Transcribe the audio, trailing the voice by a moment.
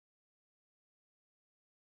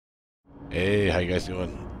Hey, how you guys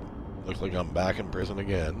doing? Looks like I'm back in prison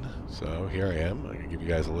again. So here I am. I'm going to give you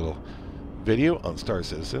guys a little video on Star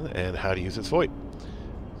Citizen and how to use its VoIP.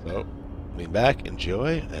 So, lean back,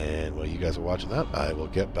 enjoy, and while you guys are watching that, I will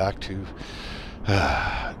get back to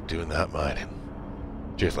doing that mining.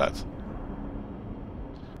 Cheers, lads.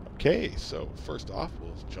 Okay, so first off,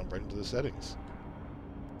 we'll jump right into the settings.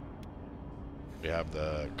 We have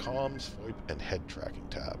the comms, VoIP, and head tracking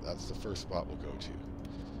tab. That's the first spot we'll go to.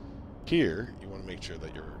 Here, you want to make sure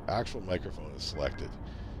that your actual microphone is selected.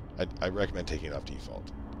 I recommend taking it off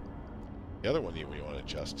default. The other one you want to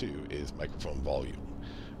adjust to is microphone volume.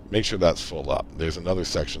 Make sure that's full up. There's another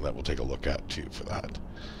section that we'll take a look at too for that.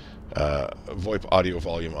 VoIP audio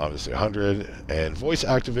volume, obviously 100, and voice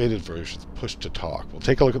activated versus push to talk. We'll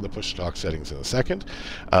take a look at the push to talk settings in a second.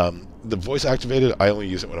 The voice activated, I only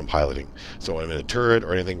use it when I'm piloting. So when I'm in a turret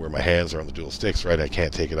or anything where my hands are on the dual sticks, right, I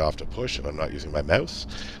can't take it off to push and I'm not using my mouse,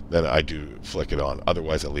 then I do flick it on.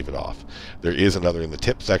 Otherwise, I leave it off. There is another in the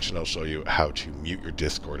tip section. I'll show you how to mute your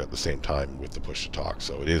Discord at the same time with the push to talk.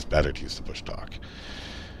 So it is better to use the push to talk.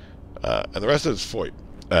 And the rest of it's VoIP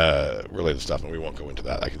related stuff, and we won't go into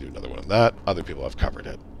that. I can do another one on that. Other people have covered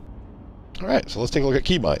it. All right, so let's take a look at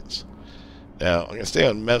keybinds. Now, I'm going to stay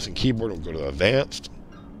on mouse and keyboard and we'll go to advanced.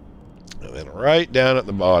 And then right down at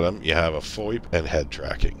the bottom, you have a VoIP and head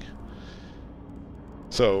tracking.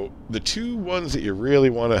 So the two ones that you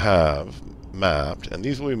really want to have mapped, and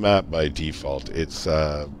these will be mapped by default. It's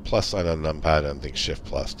plus sign on numpad and I think shift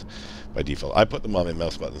plus by default. I put them on my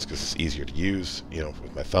mouse buttons because it's easier to use, you know,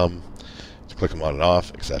 with my thumb, to click them on and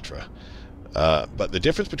off, etc. But the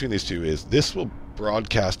difference between these two is this will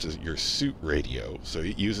broadcast to your suit radio, so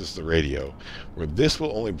it uses the radio, where this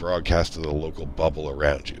will only broadcast to the local bubble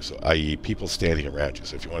around you, so i.e. people standing around you.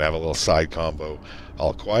 So if you want to have a little side convo,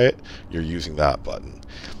 all quiet, you're using that button.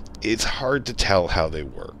 It's hard to tell how they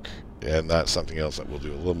work, and that's something else that we'll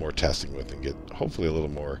do a little more testing with and get hopefully a little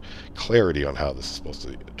more clarity on how this is supposed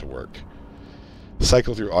to work.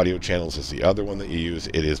 Cycle through audio channels is the other one that you use.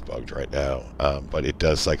 It is bugged right now, but it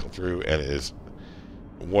does cycle through, and it is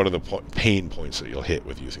one of the pain points that you'll hit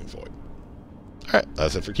with using VoIP. All right,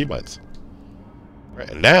 that's it for keybinds. All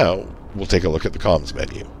right, and now we'll take a look at the comms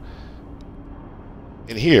menu.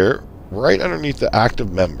 In here, right underneath the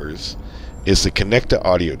active members, is the connect to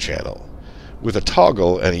audio channel with a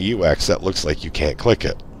toggle and a UX that looks like you can't click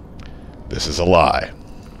it. This is a lie.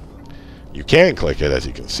 You can click it, as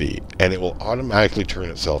you can see, and it will automatically turn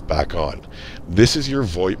itself back on. This is your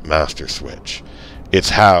VoIP master switch. It's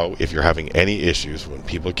how, if you're having any issues when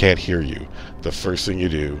people can't hear you, the first thing you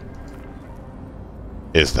do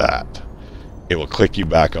is that. It will click you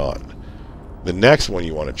back on. The next one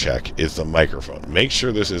you want to check is the microphone. Make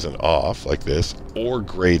sure this isn't off, like this, or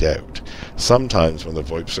grayed out. Sometimes when the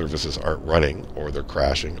VoIP services aren't running, or they're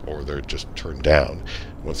crashing, or they're just turned down,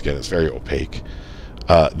 once again, it's very opaque,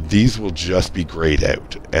 these will just be grayed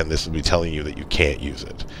out, and this will be telling you that you can't use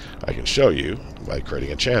it. I can show you by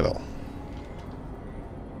creating a channel.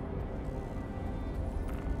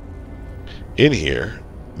 In here,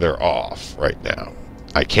 they're off right now.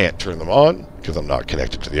 I can't turn them on because I'm not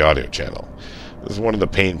connected to the audio channel. This is one of the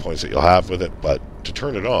pain points that you'll have with it, but to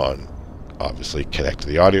turn it on, obviously connect to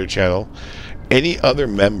the audio channel. Any other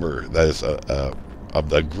member that is of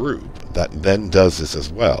the group that then does this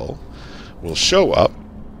as well will show up.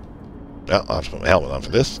 Now, I'll have to put my helmet on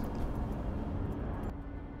for this.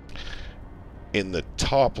 In the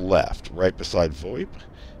top left, right beside VoIP,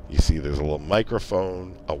 you see there's a little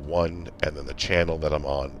microphone, a 1, and then the channel that I'm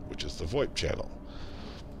on, which is the VoIP channel.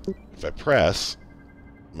 If I press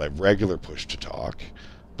my regular push to talk,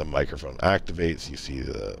 the microphone activates. You see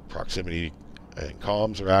the proximity and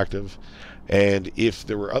comms are active. And if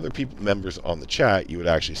there were other members on the chat, you would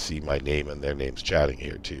actually see my name and their names chatting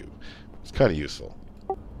here too. It's kind of useful.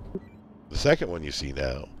 The second one you see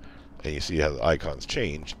now, and you see how the icons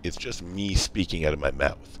change, it's just me speaking out of my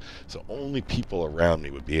mouth. So only people around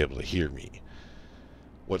me would be able to hear me.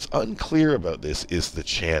 What's unclear about this is the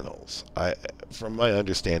channels. From my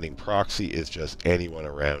understanding, proxy is just anyone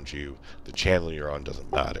around you. The channel you're on doesn't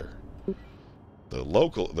matter.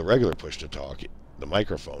 The regular push to talk, the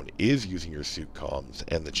microphone is using your suit comms,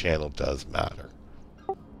 and the channel does matter.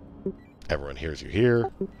 Everyone hears you here.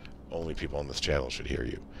 Only people on this channel should hear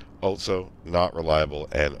you. Also, not reliable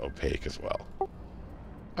and opaque as well.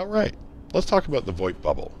 Alright, let's talk about the VoIP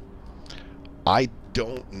bubble. I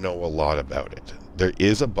don't know a lot about it. There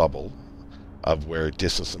is a bubble of where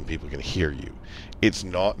distance and people can hear you. It's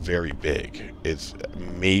not very big. It's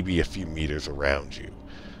maybe a few meters around you.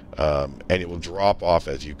 And it will drop off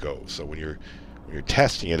as you go. So when you're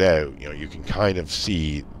testing it out, you know, you can kind of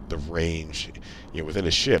see the range, within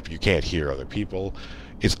a ship, you can't hear other people.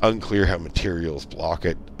 It's unclear how materials block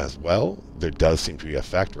it as well. There does seem to be an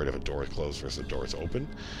effect, right, if a door is closed versus a door is open.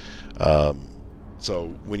 So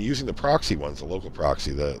when using the proxy ones, the local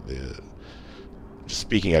proxy, the just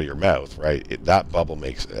speaking out of your mouth, right, that bubble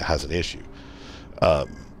has an issue.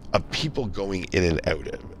 Of people going in and out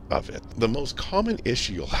of it. The most common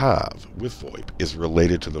issue you'll have with VoIP is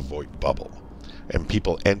related to the VoIP bubble and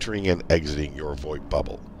people entering and exiting your VoIP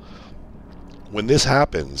bubble. When this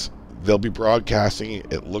happens, they'll be broadcasting.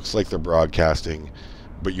 It looks like they're broadcasting,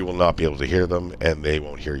 but you will not be able to hear them and they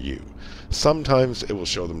won't hear you. Sometimes it will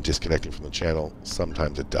show them disconnecting from the channel.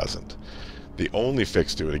 Sometimes it doesn't. The only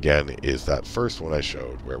fix to it, again, is that first one I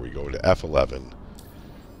showed where we go to F11,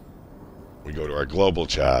 we go to our global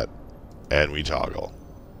chat, and we toggle.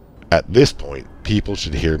 At this point, people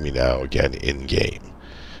should hear me now again in-game.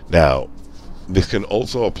 Now, this can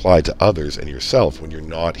also apply to others and yourself when you're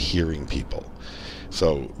not hearing people.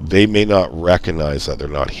 So they may not recognize that they're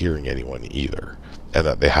not hearing anyone either, and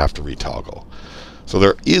that they have to retoggle. So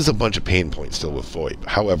there is a bunch of pain points still with VoIP.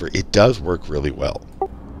 However, it does work really well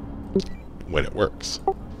when it works.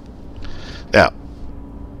 Now,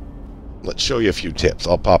 let's show you a few tips.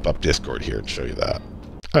 I'll pop up Discord here and show you that.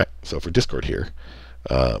 Alright, so for Discord here,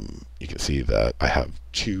 you can see that I have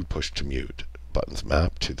 2 push to mute buttons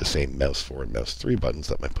mapped to the same mouse 4 and mouse 3 buttons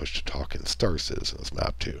that my push to talk and stars is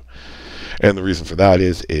mapped to. And the reason for that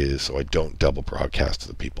is so I don't double broadcast to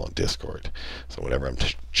the people on Discord. So whenever I'm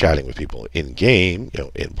chatting with people in game,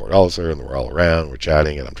 in Port Olisar, and we're all around, we're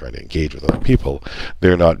chatting, and I'm trying to engage with other people,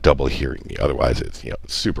 they're not double hearing me. Otherwise, it's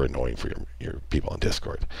super annoying for your people on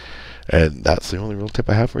Discord. And that's the only real tip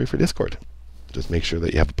I have for you for Discord. Just make sure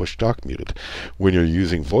that you have a push to talk muted when you're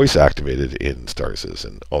using voice activated in Starses,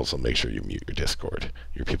 and also make sure you mute your Discord.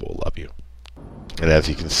 Your people will love you. And as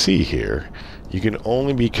you can see here, you can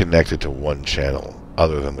only be connected to one channel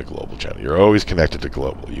other than the global channel. You're always connected to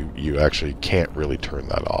global. You actually can't really turn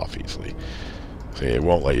that off easily. So it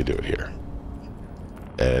won't let you do it here.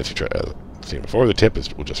 And as you try to see before, the tip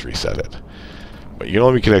is we'll just reset it. But you can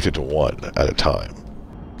only be connected to one at a time.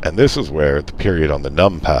 And this is where the period on the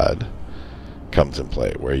numpad comes in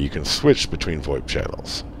play, where you can switch between VoIP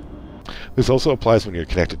channels. This also applies when you're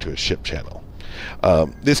connected to a ship channel.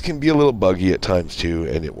 This can be a little buggy at times too,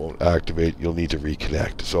 and it won't activate. You'll need to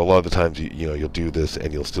reconnect. So a lot of the times you'll do this,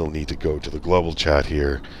 and you'll still need to go to the global chat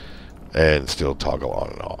here and still toggle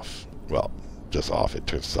on and off. Well, just off. It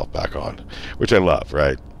turns itself back on, which I love,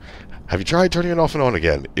 right? Have you tried turning it off and on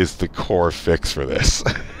again? Is the core fix for this.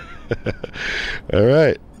 All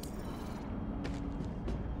right.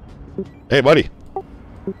 Hey, buddy.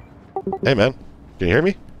 Hey, man. Can you hear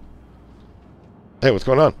me? Hey, what's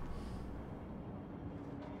going on?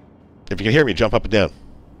 If you can hear me, jump up and down.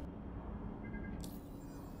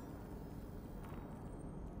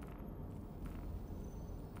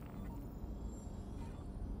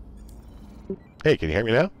 Hey, can you hear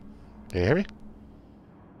me now? Can you hear me?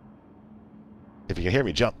 If you can hear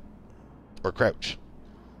me, jump. Or crouch.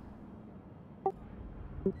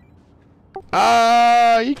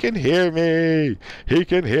 Ah, he can hear me. He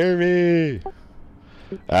can hear me.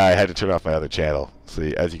 I had to turn off my other channel.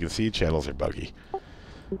 See, as you can see, channels are buggy.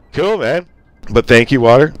 Cool, man. But thank you,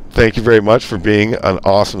 Water. Thank you very much for being an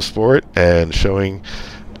awesome sport and showing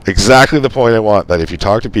exactly the point I want, that if you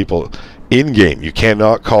talk to people in-game, you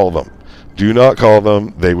cannot call them. Do not call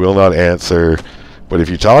them. They will not answer. But if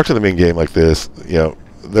you talk to them in-game like this,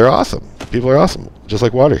 they're awesome. People are awesome, just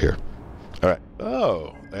like Water here. All right.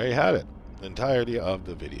 Oh, there you had it. The entirety of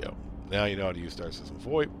the video. Now you know how to use Star System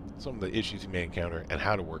VoIP, some of the issues you may encounter, and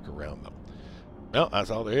how to work around them. Well, that's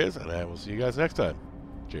all there is, and I will see you guys next time.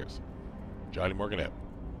 Cheers. Johnny Morgan out.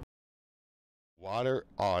 Water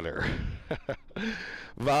Otter.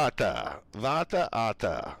 Vata. Vata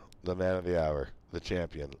Ata. The man of the hour. The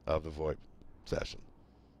champion of the VoIP session.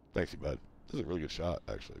 Thanks, you, bud. This is a really good shot,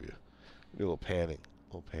 actually. Do a little panning.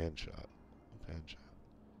 A little pan shot. Pan shot.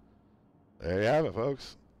 There you have it,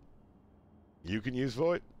 folks. You can use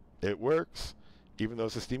VoIP. It works, even though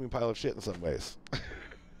it's a steaming pile of shit in some ways.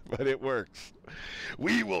 But it works.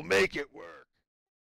 We will make it work.